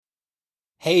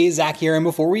Hey, Zach here, and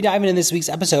before we dive into this week's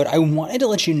episode, I wanted to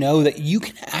let you know that you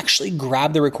can actually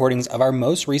grab the recordings of our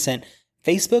most recent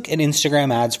Facebook and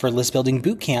Instagram ads for List Building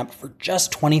Bootcamp for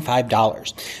just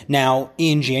 $25. Now,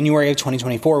 in January of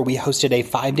 2024, we hosted a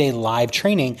 5-day live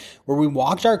training where we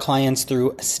walked our clients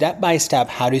through step-by-step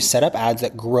how to set up ads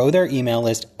that grow their email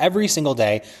list every single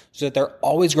day so that they're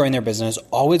always growing their business,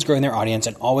 always growing their audience,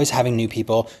 and always having new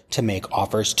people to make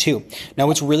offers to. Now,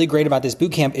 what's really great about this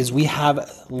bootcamp is we have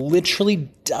literally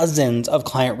dozens of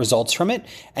client results from it,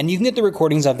 and you can get the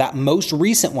recordings of that most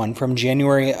recent one from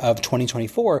January of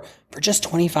 2024 for just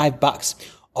 $25.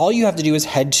 All you have to do is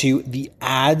head to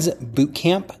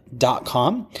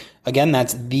theadsbootcamp.com. Again,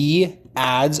 that's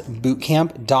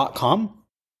theadsbootcamp.com.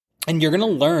 And you're going to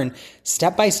learn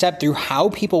step by step through how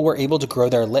people were able to grow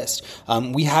their list.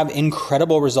 We have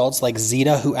incredible results like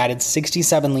Zeta, who added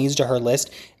 67 leads to her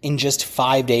list in just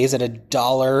 5 days at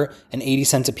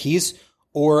 $1.80 a piece.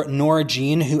 Or Nora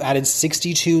Jean, who added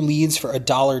 62 leads for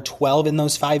 $1.12 in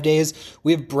those 5 days.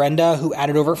 We have Brenda, who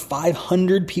added over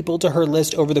 500 people to her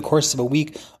list over the course of a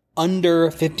week,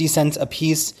 under 50 cents a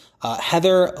piece.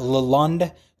 Heather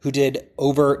Lalonde, who did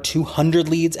over 200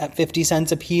 leads at 50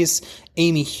 cents a piece.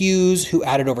 Amy Hughes, who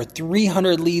added over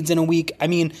 300 leads in a week. I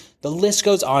mean, the list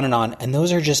goes on, and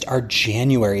those are just our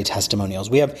January testimonials.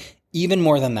 We have even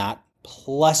more than that,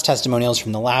 plus testimonials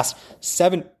from the last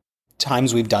 7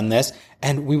 times we've done this,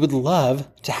 and we would love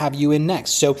to have you in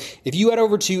next. So if you head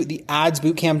over to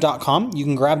theadsbootcamp.com, you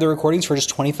can grab the recordings for just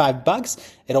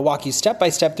 $25. It'll walk you step by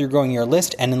step through growing your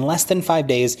list, and in less than 5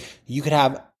 days, you could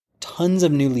have tons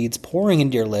of new leads pouring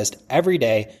into your list every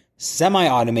day,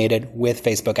 semi-automated with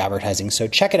Facebook advertising. So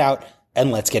check it out,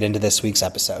 and let's get into this week's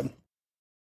episode.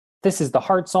 This is the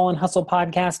Heart, Soul, and Hustle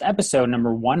podcast, episode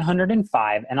number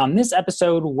 105. And on this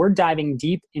episode, we're diving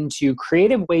deep into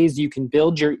creative ways you can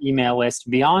build your email list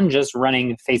beyond just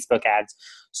running Facebook ads.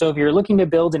 So if you're looking to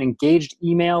build an engaged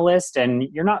email list and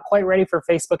you're not quite ready for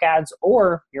Facebook ads,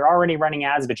 or you're already running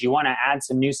ads, but you want to add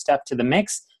some new stuff to the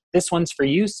mix, this one's for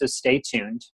you, so stay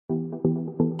tuned.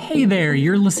 Hey there,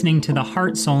 you're listening to the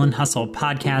Heart, Soul, and Hustle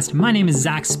podcast. My name is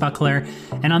Zach Spuckler,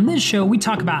 and on this show, we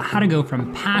talk about how to go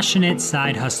from passionate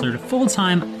side hustler to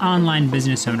full-time online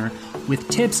business owner with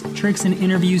tips, tricks, and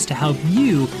interviews to help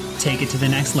you take it to the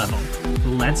next level.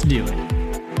 Let's do it.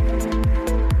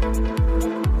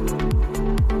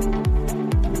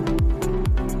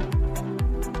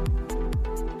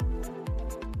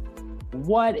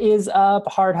 What is up,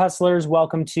 Heart Hustlers?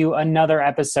 Welcome to another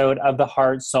episode of the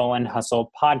Heart, Soul, and Hustle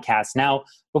podcast. Now,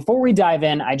 before we dive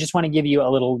in, I just want to give you a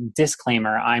little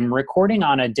disclaimer. I'm recording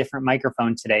on a different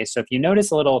microphone today, so if you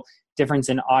notice a little difference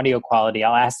in audio quality,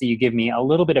 I'll ask that you give me a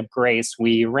little bit of grace.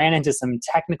 We ran into some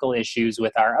technical issues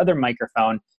with our other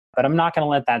microphone, but I'm not going to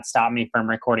let that stop me from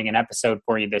recording an episode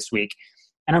for you this week.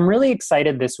 And I'm really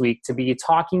excited this week to be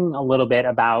talking a little bit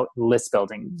about list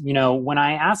building. You know, when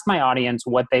I ask my audience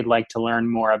what they'd like to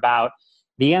learn more about,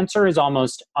 the answer is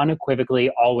almost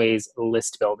unequivocally always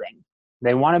list building.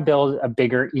 They want to build a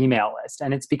bigger email list.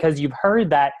 And it's because you've heard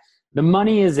that the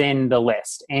money is in the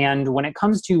list. And when it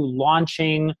comes to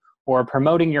launching or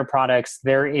promoting your products,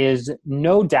 there is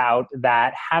no doubt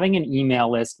that having an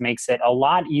email list makes it a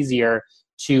lot easier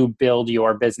to build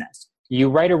your business. You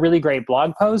write a really great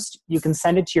blog post, you can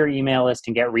send it to your email list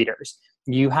and get readers.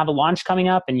 You have a launch coming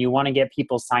up and you want to get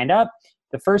people signed up.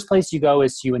 The first place you go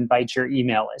is to invite your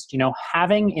email list. You know,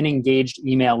 having an engaged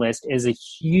email list is a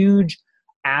huge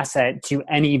asset to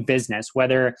any business,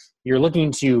 whether you're looking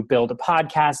to build a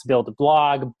podcast, build a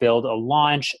blog, build a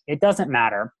launch, it doesn't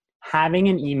matter. Having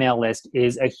an email list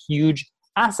is a huge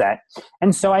asset.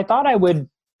 And so I thought I would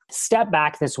step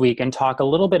back this week and talk a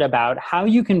little bit about how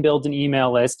you can build an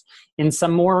email list in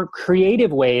some more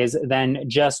creative ways than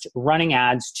just running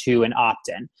ads to an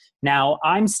opt-in. Now,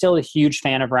 I'm still a huge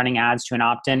fan of running ads to an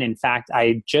opt-in. In fact,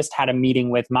 I just had a meeting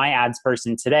with my ads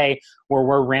person today where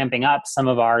we're ramping up some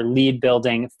of our lead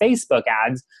building Facebook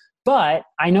ads. But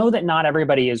I know that not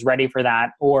everybody is ready for that,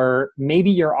 or maybe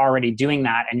you're already doing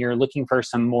that and you're looking for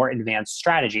some more advanced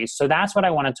strategies. So that's what I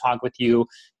want to talk with you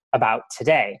about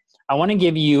today. I want to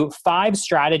give you 5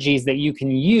 strategies that you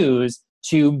can use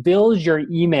to build your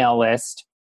email list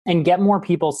and get more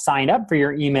people signed up for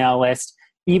your email list,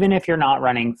 even if you're not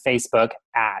running Facebook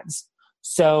ads.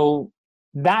 So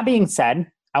that being said,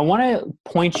 I want to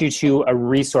point you to a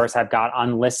resource I've got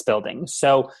on list building.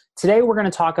 So today we're going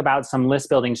to talk about some list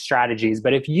building strategies,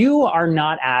 but if you are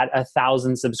not at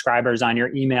 1,000 subscribers on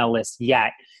your email list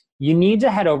yet, you need to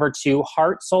head over to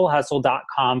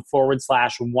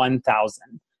heartsoulhustle.com/1000.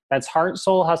 That's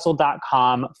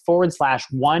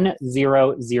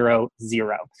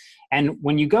heartsoulhustle.com/1000. And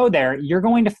when you go there, you're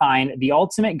going to find the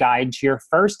ultimate guide to your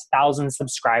first 1,000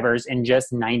 subscribers in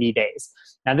just 90 days.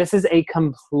 Now, this is a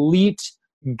complete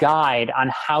guide on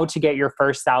how to get your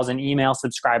first 1,000 email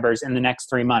subscribers in the next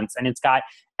 3 months. And it's got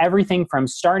everything from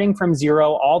starting from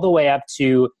zero all the way up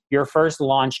to your first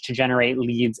launch to generate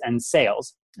leads and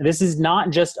sales. This is not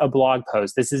just a blog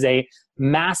post. This is a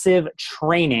massive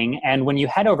training. And when you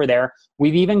head over there,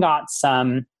 we've even got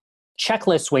some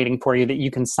checklists waiting for you that you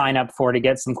can sign up for to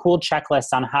get some cool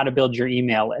checklists on how to build your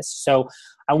email list. So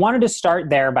I wanted to start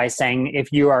there by saying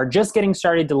if you are just getting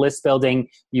started to list building,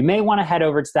 you may want to head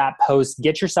over to that post,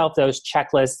 get yourself those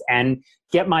checklists, and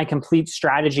get my complete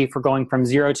strategy for going from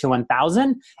 0 to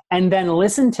 1,000. And then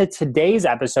listen to today's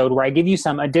episode where I give you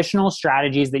some additional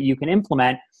strategies that you can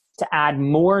implement to add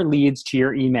more leads to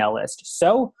your email list.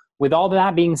 So with all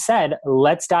that being said,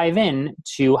 let's dive in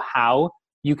to how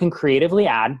you can creatively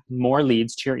add more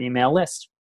leads to your email list.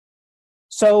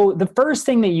 So the first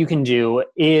thing that you can do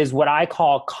is what I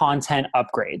call content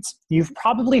upgrades. You've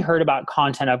probably heard about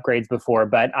content upgrades before,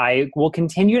 but I will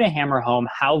continue to hammer home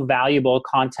how valuable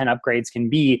content upgrades can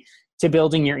be to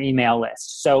building your email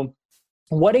list. So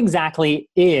what exactly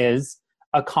is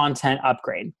a content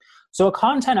upgrade? So a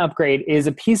content upgrade is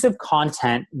a piece of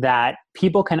content that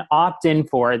people can opt in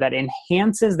for that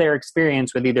enhances their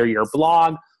experience with either your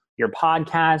blog, your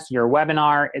podcast, your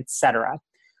webinar, etc.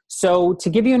 So to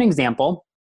give you an example,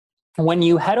 when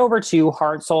you head over to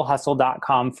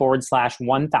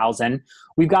heartsoulhustle.com/1000,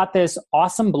 we've got this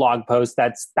awesome blog post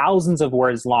that's thousands of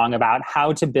words long about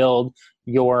how to build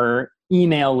your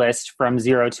email list from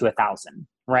 0 to 1,000,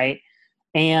 right?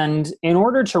 And in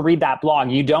order to read that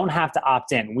blog, you don't have to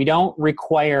opt in. We don't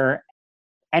require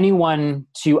anyone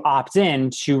to opt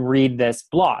in to read this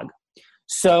blog.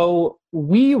 So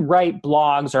we write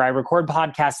blogs, or I record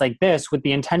podcasts like this with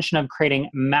the intention of creating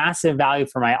massive value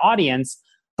for my audience,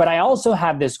 but I also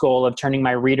have this goal of turning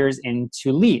my readers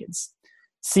into leads.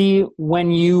 See,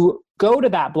 when you go to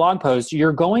that blog post,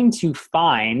 you're going to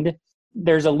find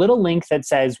there's a little link that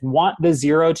says, want the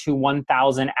 0 to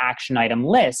 1,000 action item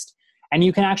list. And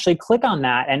you can actually click on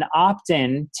that and opt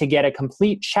in to get a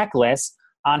complete checklist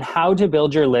on how to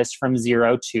build your list from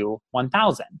 0 to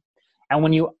 1,000. And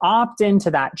when you opt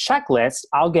into that checklist,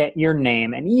 I'll get your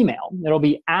name and email. It'll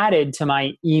be added to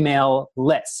my email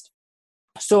list.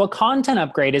 So a content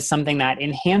upgrade is something that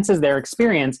enhances their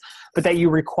experience, but that you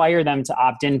require them to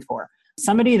opt in for.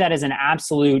 Somebody that is an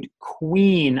absolute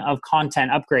queen of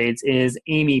content upgrades is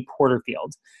Amy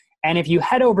Porterfield. And if you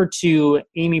head over to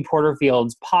Amy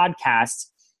Porterfield's podcast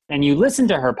and you listen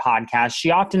to her podcast,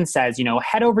 she often says,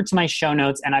 head over to my show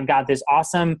notes and I've got this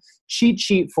awesome cheat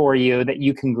sheet for you that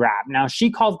you can grab. Now,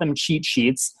 she calls them cheat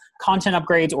sheets, content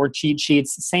upgrades or cheat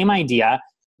sheets, same idea,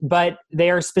 but they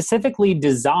are specifically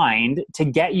designed to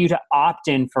get you to opt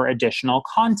in for additional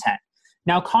content.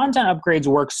 Now, content upgrades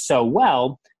work so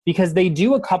well because they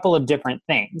do a couple of different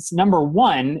things. Number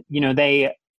one,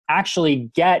 they actually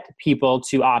get people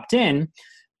to opt in,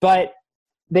 but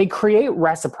they create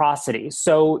reciprocity.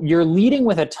 So you're leading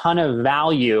with a ton of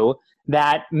value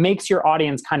that makes your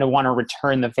audience kind of want to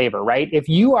return the favor, right? If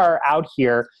you are out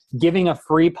here giving a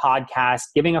free podcast,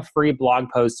 giving a free blog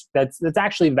post that's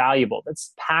actually valuable,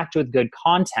 that's packed with good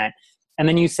content, and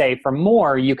then you say for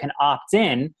more, you can opt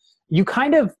in, you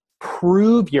kind of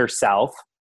prove yourself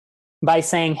by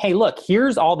saying, hey, look,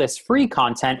 here's all this free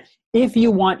content. If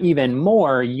you want even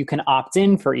more, you can opt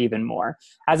in for even more,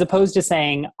 as opposed to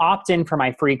saying, opt in for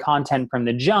my free content from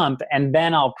the jump, and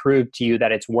then I'll prove to you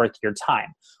that it's worth your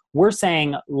time. We're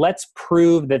saying, let's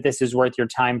prove that this is worth your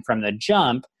time from the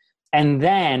jump, and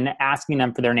then asking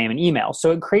them for their name and email.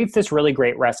 So it creates this really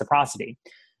great reciprocity.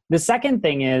 The second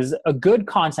thing is a good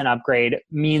content upgrade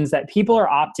means that people are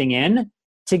opting in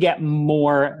to get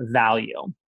more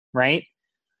value, right?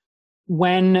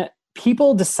 When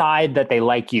people decide that they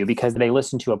like you because they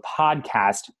listen to a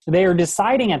podcast, they are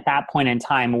deciding at that point in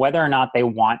time whether or not they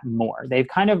want more. They've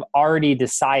kind of already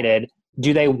decided,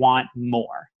 do they want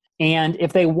more? And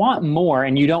if they want more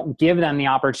and you don't give them the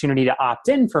opportunity to opt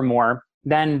in for more,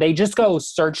 then they just go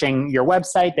searching your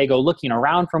website, they go looking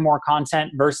around for more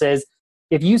content, versus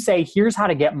if you say, here's how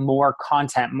to get more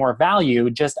content, more value,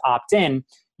 just opt in,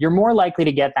 you're more likely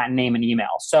to get that name and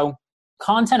email. So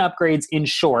content upgrades, in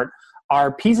short,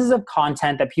 are pieces of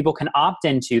content that people can opt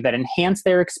into that enhance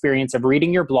their experience of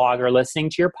reading your blog or listening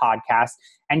to your podcast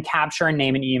and capture a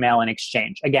name and email in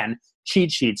exchange. Again,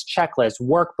 cheat sheets, checklists,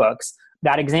 workbooks.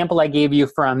 That example I gave you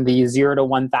from the 0 to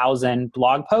 1,000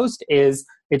 blog post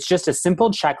it's just a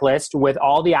simple checklist with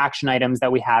all the action items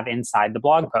that we have inside the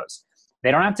blog post.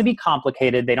 They don't have to be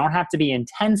complicated. They don't have to be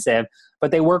intensive,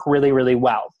 but they work really, really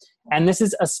well. And this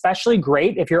is especially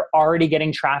great if you're already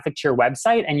getting traffic to your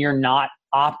website and you're not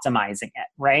optimizing it,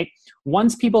 right?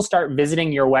 Once people start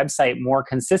visiting your website more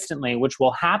consistently, which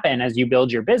will happen as you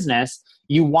build your business,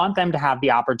 you want them to have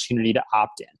the opportunity to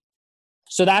opt in.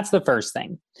 So that's the first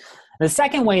thing. The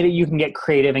second way that you can get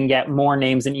creative and get more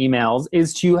names and emails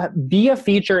is to be a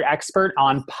featured expert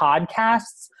on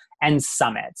podcasts and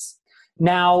summits.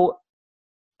 Now,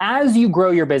 as you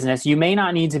grow your business, you may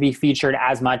not need to be featured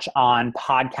as much on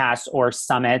podcasts or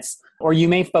summits, or you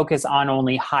may focus on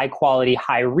only high quality,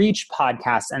 high reach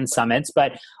podcasts and summits.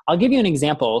 But I'll give you an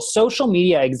example. Social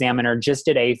Media Examiner just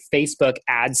did a Facebook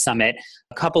ad summit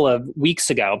a couple of weeks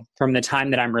ago from the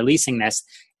time that I'm releasing this.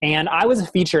 And I was a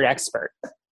featured expert.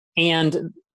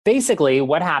 And basically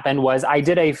what happened was I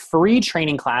did a free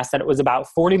training class that was about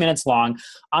 40 minutes long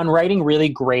on writing really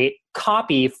great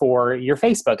copy for your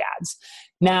Facebook ads.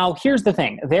 Now, here's the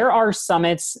thing. There are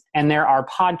summits and there are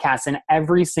podcasts in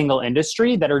every single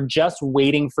industry that are just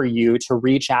waiting for you to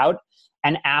reach out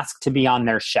and ask to be on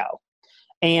their show.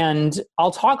 And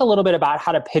I'll talk a little bit about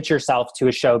how to pitch yourself to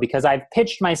a show because I've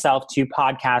pitched myself to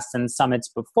podcasts and summits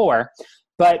before.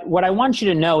 But what I want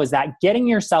you to know is that getting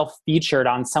yourself featured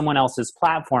on someone else's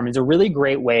platform is a really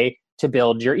great way to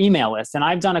build your email list. And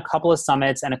I've done a couple of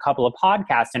summits and a couple of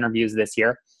podcast interviews this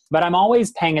year, but I'm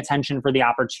always paying attention for the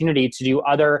opportunity to do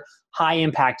other high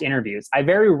impact interviews. I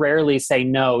very rarely say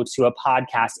no to a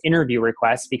podcast interview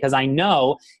request because I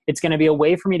know it's going to be a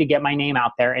way for me to get my name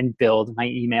out there and build my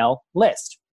email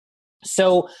list.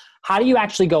 So how do you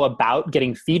actually go about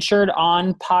getting featured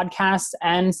on podcasts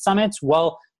and summits?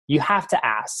 Well, you have to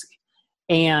ask.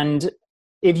 And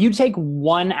if you take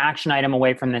one action item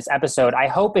away from this episode, I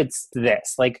hope it's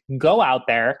this. Like, go out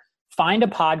there, find a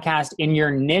podcast in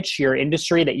your niche, your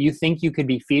industry that you think you could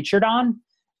be featured on,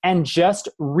 and just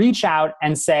reach out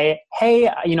and say, hey,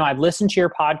 I've listened to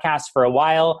your podcast for a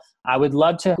while. I would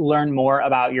love to learn more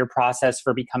about your process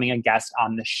for becoming a guest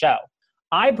on the show.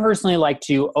 I personally like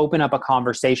to open up a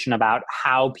conversation about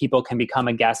how people can become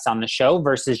a guest on the show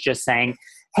versus just saying,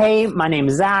 hey, my name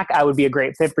is Zach. I would be a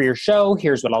great fit for your show.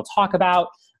 Here's what I'll talk about.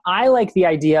 I like the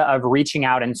idea of reaching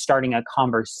out and starting a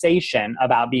conversation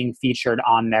about being featured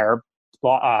on their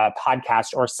podcast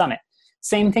or summit.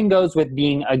 Same thing goes with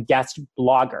being a guest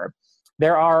blogger.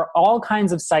 There are all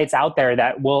kinds of sites out there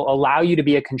that will allow you to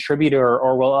be a contributor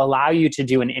or will allow you to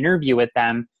do an interview with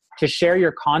them to share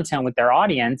your content with their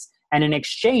audience. And in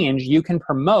exchange, you can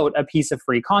promote a piece of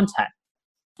free content.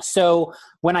 So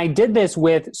when I did this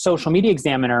with Social Media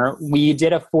Examiner, we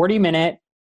did a 40-minute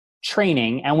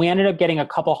training and we ended up getting a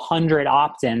couple hundred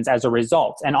opt-ins as a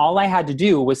result. And all I had to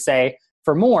do was say,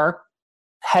 for more,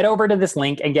 head over to this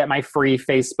link and get my free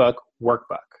Facebook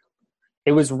workbook.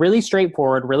 It was really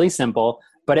straightforward, really simple,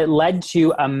 but it led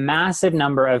to a massive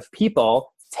number of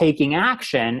people taking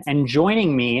action and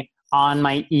joining me on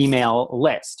my email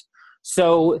list.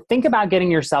 So think about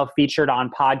getting yourself featured on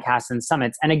podcasts and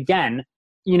summits. And again,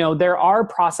 there are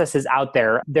processes out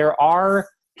there. There are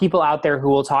people out there who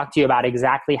will talk to you about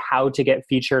exactly how to get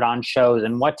featured on shows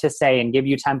and what to say and give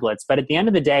you templates. But at the end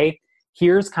of the day,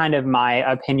 here's kind of my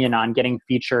opinion on getting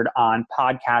featured on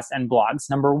podcasts and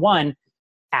blogs. Number one,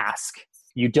 ask.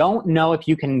 You don't know if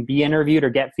you can be interviewed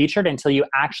or get featured until you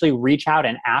actually reach out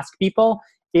and ask people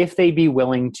if they'd be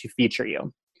willing to feature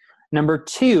you. Number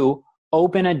two,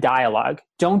 open a dialogue.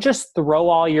 Don't just throw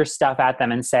all your stuff at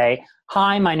them and say,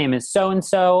 hi, my name is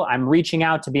so-and-so. I'm reaching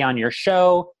out to be on your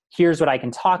show. Here's what I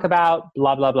can talk about,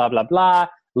 blah, blah, blah, blah, blah.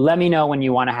 Let me know when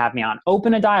you want to have me on.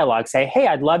 Open a dialogue. Say, hey,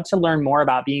 I'd love to learn more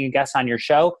about being a guest on your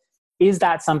show. Is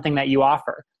that something that you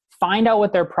offer? Find out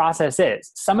what their process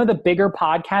is. Some of the bigger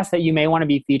podcasts that you may want to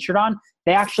be featured on,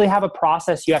 they actually have a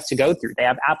process you have to go through. They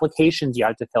have applications you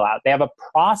have to fill out. They have a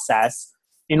process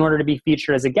in order to be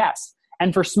featured as a guest.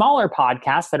 And for smaller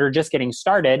podcasts that are just getting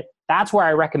started, that's where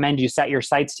I recommend you set your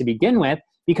sights to begin with,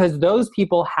 because those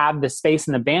people have the space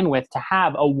and the bandwidth to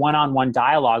have a one-on-one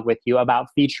dialogue with you about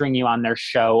featuring you on their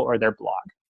show or their blog.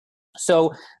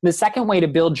 So the second way to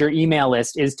build your email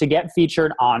list is to get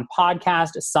featured on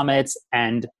podcasts, summits,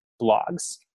 and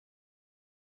blogs.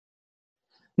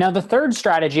 Now, the third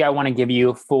strategy I want to give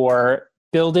you for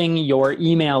building your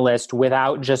email list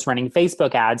without just running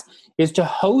Facebook ads is to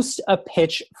host a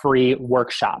pitch-free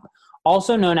workshop,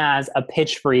 also known as a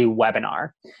pitch-free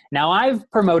webinar. Now, I've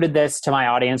promoted this to my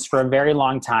audience for a very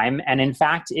long time. And in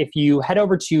fact, if you head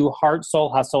over to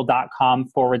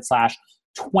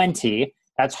heartsoulhustle.com/20,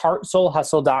 That's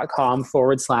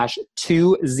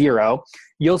heartsoulhustle.com/20.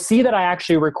 You'll see that I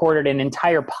actually recorded an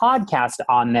entire podcast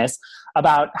on this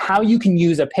about how you can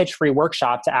use a pitch-free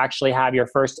workshop to actually have your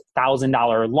first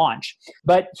 $1,000 launch.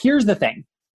 But here's the thing.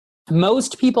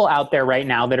 Most people out there right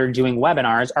now that are doing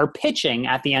webinars are pitching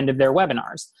at the end of their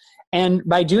webinars. And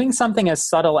by doing something as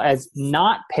subtle as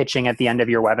not pitching at the end of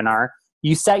your webinar,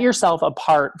 you set yourself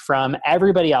apart from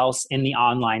everybody else in the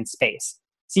online space.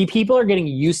 See, people are getting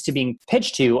used to being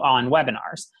pitched to on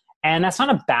webinars. And that's not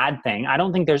a bad thing. I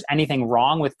don't think there's anything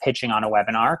wrong with pitching on a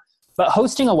webinar. But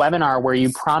hosting a webinar where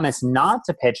you promise not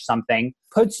to pitch something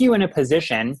puts you in a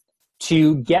position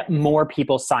to get more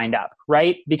people signed up,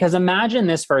 right? Because imagine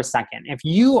this for a second. If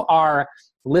you are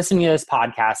listening to this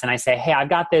podcast and I say, hey, I've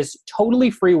got this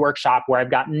totally free workshop where I've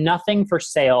got nothing for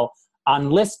sale on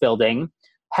list building,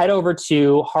 head over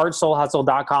to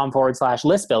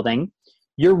heartsoulhustle.com/list building.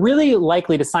 You're really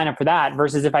likely to sign up for that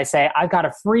versus if I say, I've got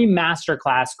a free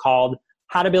masterclass called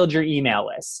How to Build Your Email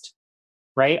List,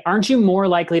 right? Aren't you more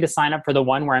likely to sign up for the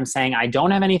one where I'm saying, I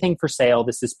don't have anything for sale,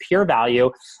 this is pure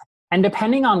value? And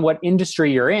depending on what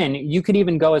industry you're in, you could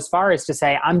even go as far as to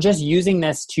say, I'm just using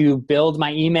this to build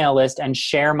my email list and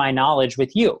share my knowledge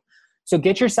with you. So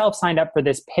get yourself signed up for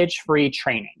this pitch-free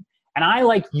training. And I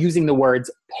like using the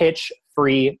words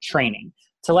pitch-free training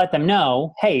to let them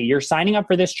know, hey, you're signing up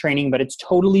for this training, but it's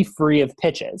totally free of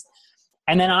pitches.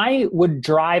 And then I would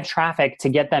drive traffic to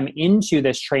get them into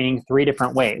this training 3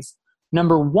 different ways.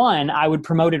 Number one, I would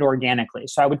promote it organically.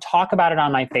 So I would talk about it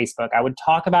on my Facebook. I would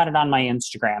talk about it on my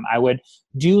Instagram. I would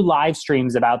do live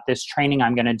streams about this training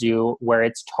I'm going to do where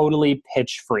it's totally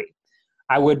pitch free.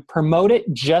 I would promote it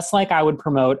just like I would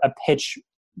promote a pitch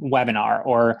webinar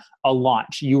or a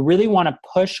launch. You really want to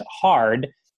push hard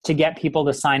to get people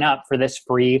to sign up for this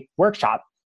free workshop.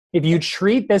 If you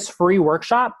treat this free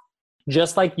workshop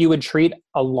just like you would treat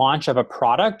a launch of a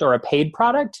product or a paid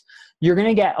product, you're going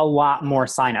to get a lot more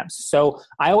signups. So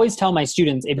I always tell my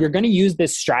students, if you're going to use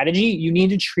this strategy, you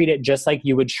need to treat it just like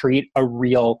you would treat a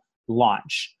real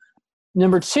launch.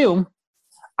 Number 2,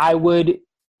 I would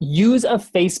use a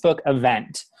Facebook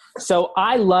event. So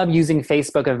I love using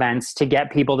Facebook events to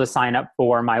get people to sign up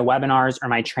for my webinars or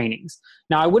my trainings.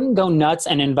 Now, I wouldn't go nuts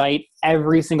and invite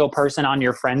every single person on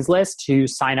your friends list to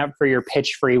sign up for your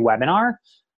pitch-free webinar.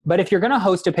 But if you're going to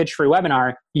host a pitch-free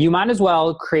webinar, you might as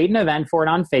well create an event for it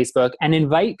on Facebook and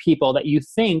invite people that you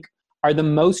think are the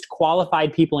most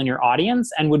qualified people in your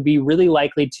audience and would be really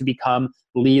likely to become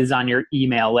leads on your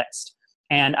email list.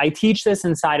 And I teach this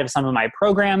inside of some of my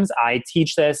programs. I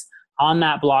teach this on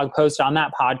that blog post, on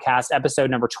that podcast,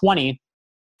 episode number 20,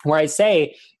 where I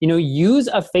say, use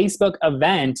a Facebook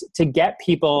event to get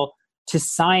people to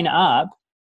sign up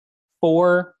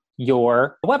for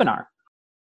your webinar.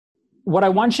 What I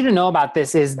want you to know about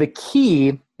this is the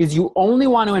key is you only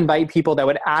want to invite people that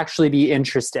would actually be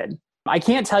interested. I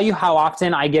can't tell you how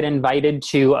often I get invited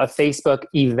to a Facebook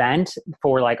event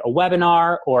for like a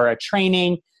webinar or a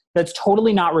training that's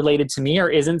totally not related to me or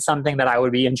isn't something that I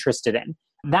would be interested in.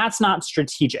 That's not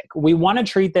strategic. We want to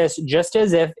treat this just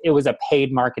as if it was a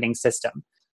paid marketing system.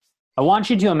 I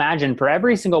want you to imagine for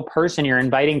every single person you're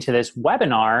inviting to this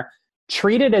webinar,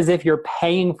 treat it as if you're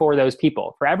paying for those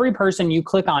people. For every person you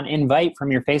click on invite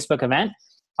from your Facebook event,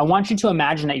 I want you to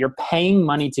imagine that you're paying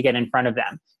money to get in front of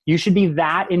them. You should be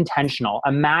that intentional.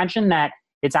 Imagine that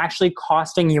it's actually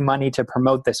costing you money to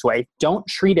promote this way. Don't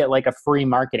treat it like a free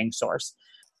marketing source.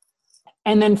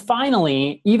 And then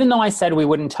finally, even though I said we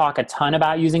wouldn't talk a ton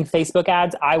about using Facebook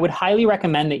ads, I would highly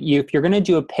recommend that if you're going to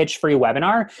do a pitch-free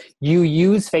webinar, you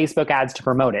use Facebook ads to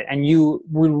promote it. And you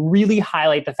really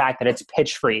highlight the fact that it's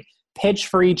pitch-free.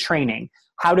 Pitch-free training,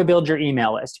 how to build your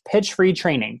email list. Pitch-free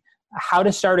training, how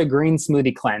to start a green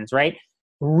smoothie cleanse, right?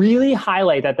 Really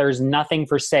highlight that there's nothing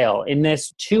for sale. In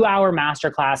this 2-hour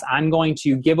masterclass, I'm going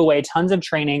to give away tons of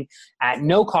training at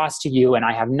no cost to you, and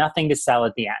I have nothing to sell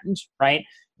at the end, right?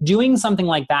 Doing something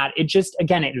like that, it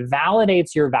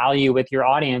validates your value with your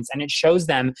audience, and it shows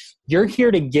them you're here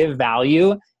to give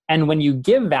value. And when you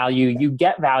give value, you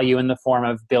get value in the form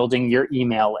of building your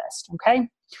email list, okay?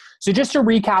 So just to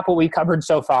recap what we covered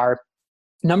so far,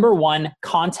 number 1,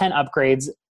 content upgrades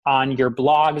on your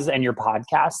blogs and your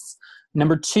podcasts.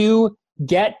 Number 2,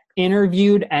 get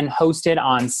interviewed and hosted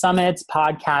on summits,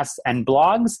 podcasts, and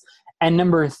blogs. And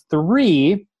number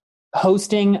 3,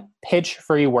 hosting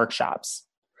pitch-free workshops.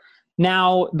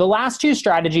 Now, the last 2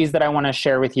 strategies that I want to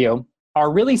share with you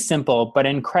are really simple, but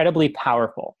incredibly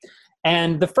powerful.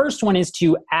 And the first one is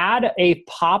to add a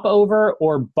popover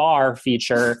or bar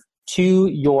feature to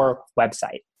your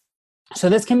website. So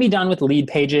this can be done with lead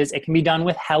pages. It can be done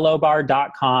with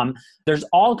hellobar.com. There's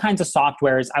all kinds of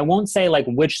softwares. I won't say like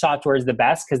which software is the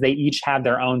best because they each have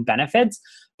their own benefits,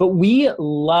 but we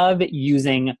love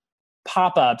using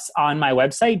pop-ups on my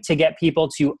website to get people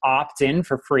to opt in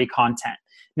for free content.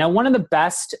 Now, one of the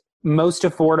best, most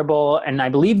affordable, and I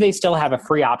believe they still have a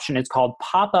free option, it's called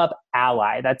Pop-Up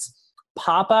Ally. That's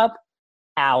Pop-Up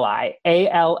Ally,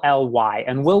 ALLY,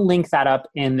 and we'll link that up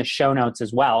in the show notes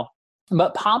as well.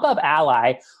 But Pop-Up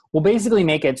Ally will basically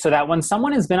make it so that when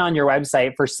someone has been on your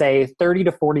website for, say, 30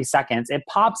 to 40 seconds, it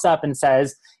pops up and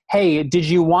says, hey, did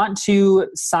you want to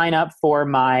sign up for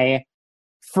my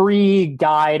free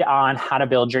guide on how to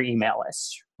build your email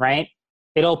list, right?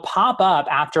 It'll pop up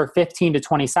after 15 to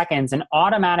 20 seconds and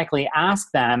automatically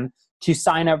ask them to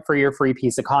sign up for your free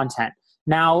piece of content.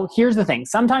 Now, here's the thing.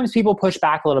 Sometimes people push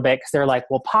back a little bit because they're like,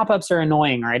 well, pop-ups are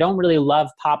annoying, or I don't really love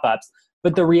pop-ups.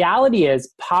 But the reality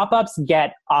is pop-ups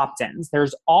get opt-ins.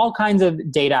 There's all kinds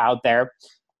of data out there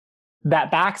that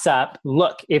backs up,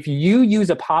 look, if you use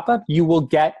a pop-up, you will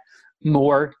get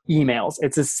more emails.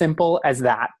 It's as simple as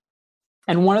that.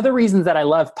 And one of the reasons that I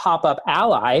love Pop-Up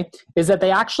Ally is that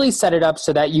they actually set it up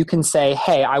so that you can say,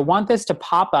 hey, I want this to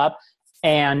pop up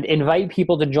and invite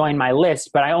people to join my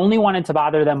list, but I only want it to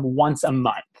bother them once a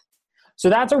month. So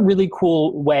that's a really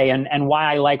cool way, and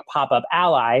why I like Pop-Up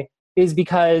Ally is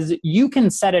because you can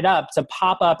set it up to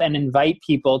pop up and invite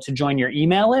people to join your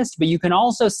email list, but you can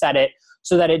also set it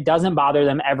so that it doesn't bother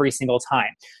them every single time.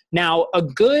 Now, a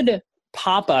good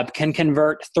pop-up can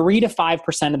convert 3 to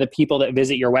 5% of the people that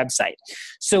visit your website.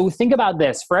 So think about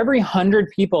this. For every 100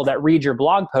 people that read your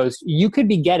blog post, you could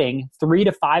be getting 3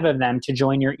 to 5 of them to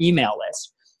join your email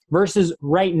list. Versus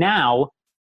right now,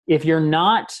 if you're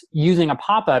not using a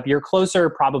pop-up, you're closer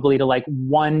probably to like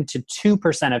 1 to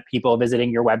 2% of people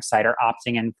visiting your website are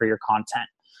opting in for your content.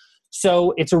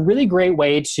 So it's a really great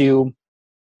way to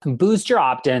boost your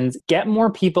opt-ins, get more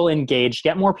people engaged,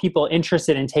 get more people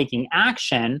interested in taking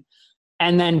action,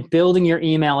 and then building your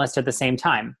email list at the same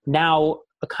time. Now,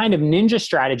 a kind of ninja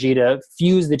strategy to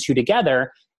fuse the two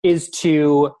together is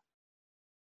to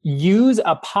use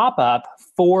a pop-up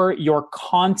for your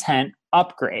content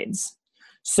upgrades.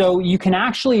 So you can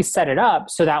actually set it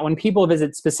up so that when people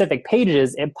visit specific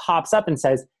pages, it pops up and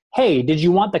says, hey, did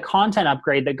you want the content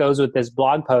upgrade that goes with this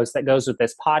blog post, that goes with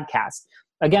this podcast?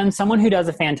 Again, someone who does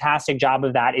a fantastic job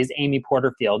of that is Amy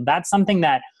Porterfield. That's something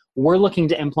that we're looking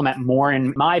to implement more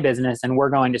in my business, and we're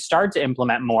going to start to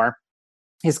implement more,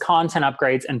 is content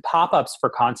upgrades and pop-ups for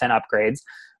content upgrades.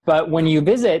 But when you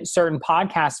visit certain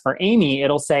podcasts for Amy,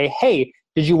 it'll say, hey,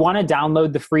 did you want to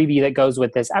download the freebie that goes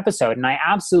with this episode? And I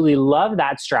absolutely love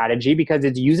that strategy because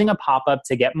it's using a pop-up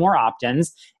to get more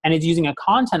opt-ins, and it's using a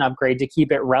content upgrade to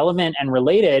keep it relevant and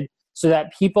related so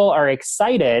that people are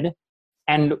excited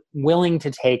and willing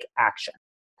to take action.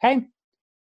 Okay?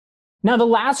 Now, the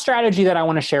last strategy that I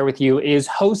want to share with you is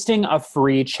hosting a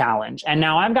free challenge. And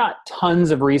now I've got tons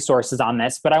of resources on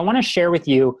this, but I want to share with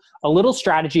you a little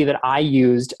strategy that I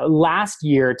used last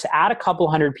year to add a couple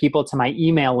hundred people to my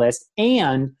email list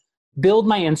and build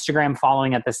my Instagram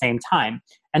following at the same time.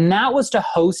 And that was to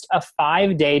host a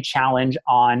 5-day challenge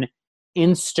on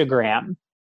Instagram.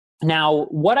 Now,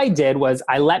 what I did was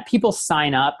I let people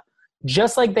sign up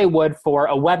just like they would for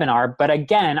a webinar. But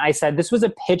again, I said this was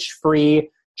a pitch-free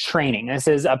training. This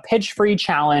is a pitch-free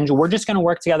challenge. We're just going to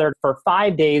work together for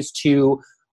 5 days to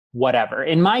whatever.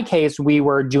 In my case, we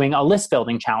were doing a list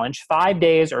building challenge, 5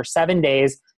 days or 7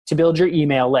 days to build your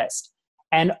email list.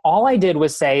 And all I did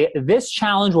was say, this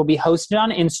challenge will be hosted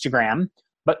on Instagram,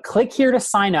 but click here to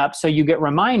sign up so you get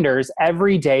reminders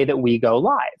every day that we go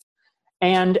live.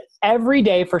 And every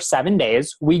day for 7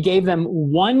 days, we gave them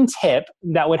one tip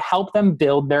that would help them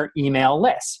build their email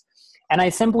list. And I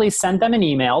simply sent them an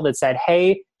email that said,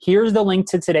 hey, here's the link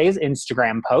to today's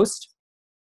Instagram post.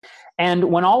 And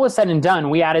when all was said and done,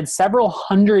 we added several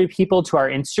hundred people to our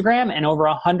Instagram and over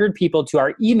 100 people to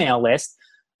our email list.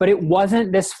 But it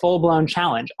wasn't this full-blown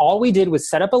challenge. All we did was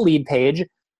set up a lead page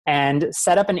and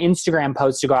set up an Instagram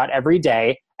post to go out every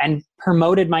day and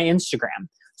promoted my Instagram.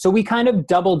 So we kind of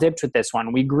double dipped with this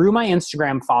one. We grew my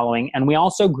Instagram following and we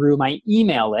also grew my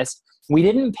email list. We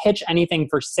didn't pitch anything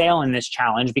for sale in this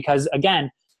challenge because,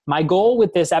 again, my goal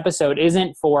with this episode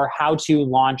isn't for how to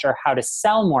launch or how to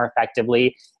sell more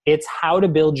effectively. It's how to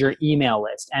build your email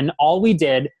list. And all we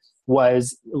did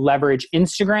was leverage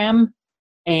Instagram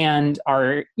and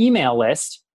our email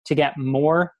list to get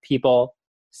more people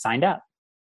signed up.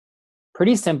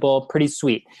 Pretty simple, pretty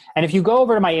sweet. And if you go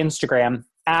over to my Instagram,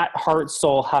 at Heart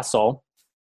Soul Hustle,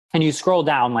 and you scroll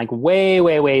down like way,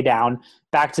 way, way down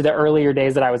back to the earlier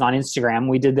days that I was on Instagram.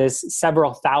 We did this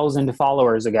several thousand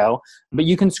followers ago, but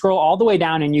you can scroll all the way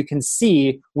down and you can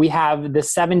see we have the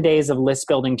 7 days of list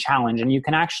building challenge, and you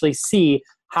can actually see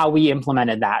how we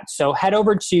implemented that. So head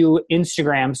over to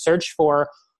Instagram, search for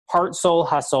Heart Soul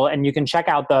Hustle, and you can check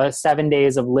out the 7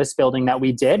 days of list building that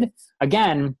we did.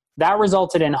 Again, that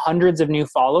resulted in hundreds of new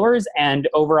followers and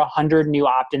over 100 new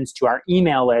opt-ins to our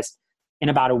email list in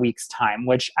about a week's time,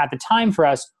 which at the time for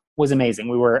us was amazing.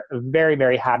 We were very,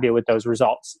 very happy with those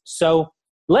results. So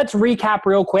let's recap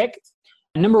real quick.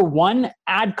 Number 1,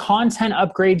 add content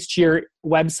upgrades to your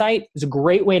website. It's a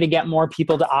great way to get more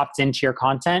people to opt into your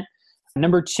content.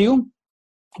 Number 2,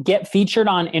 get featured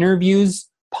on interviews,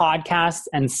 podcasts,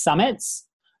 and summits.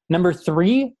 Number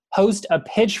 3, host a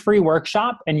pitch-free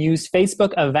workshop and use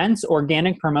Facebook events,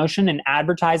 organic promotion, and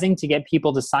advertising to get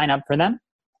people to sign up for them.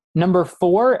 Number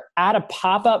 4, add a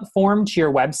pop-up form to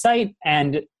your website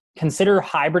and consider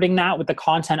hybriding that with the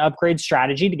content upgrade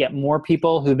strategy to get more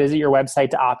people who visit your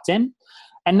website to opt in.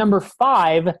 And number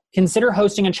 5, consider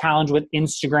hosting a challenge with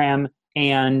Instagram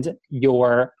and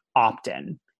your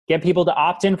opt-in. Get people to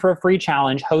opt in for a free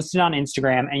challenge, host it on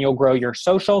Instagram, and you'll grow your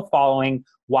social following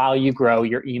while you grow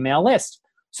your email list.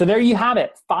 So there you have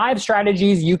it. 5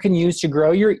 strategies you can use to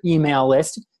grow your email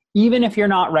list, even if you're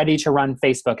not ready to run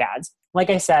Facebook ads. Like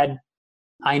I said,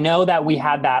 I know that we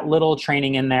had that little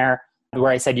training in there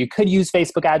where I said you could use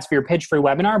Facebook ads for your pitch-free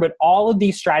webinar, but all of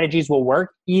these strategies will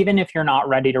work even if you're not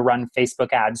ready to run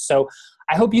Facebook ads. So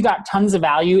I hope you got tons of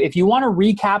value. If you want a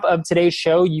recap of today's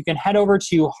show, you can head over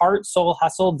to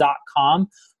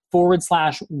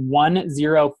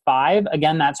heartsoulhustle.com/105.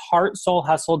 Again, that's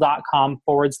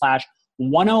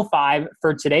heartsoulhustle.com/105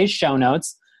 for today's show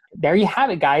notes. There you have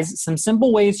it, guys. Some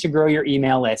simple ways to grow your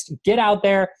email list. Get out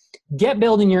there, get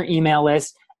building your email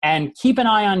list, and keep an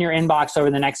eye on your inbox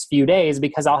over the next few days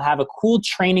because I'll have a cool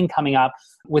training coming up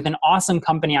with an awesome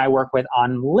company I work with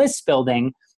on list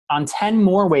building on 10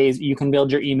 more ways you can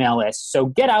build your email list. So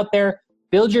get out there,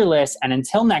 build your list, and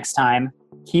until next time,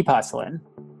 keep hustling.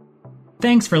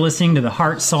 Thanks for listening to the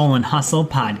Heart, Soul, and Hustle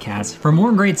podcast. For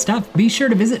more great stuff, be sure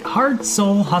to visit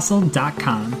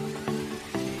heartsoulhustle.com.